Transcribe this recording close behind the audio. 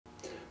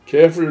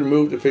Carefully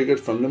remove the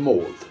figures from the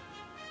mould.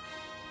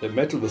 The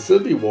metal will still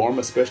be warm,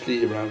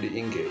 especially around the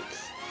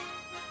ingates.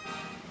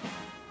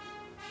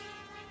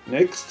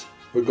 Next,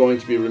 we're going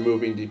to be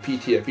removing the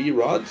PTFE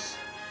rods,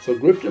 so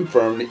grip them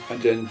firmly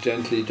and then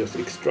gently just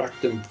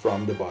extract them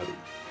from the body.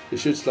 They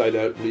should slide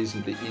out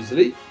reasonably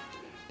easily,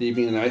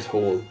 leaving a nice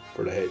hole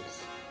for the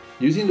heads.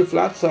 Using the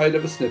flat side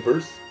of a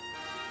snippers,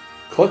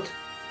 cut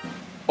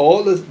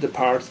all the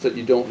parts that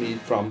you don't need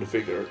from the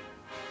figure.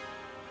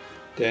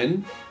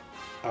 Then,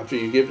 after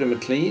you give them a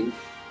clean,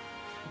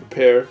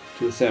 prepare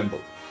to assemble.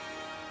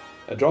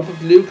 A drop of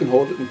glue can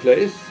hold it in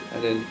place,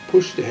 and then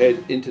push the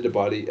head into the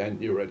body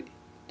and you're ready.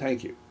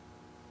 Thank you.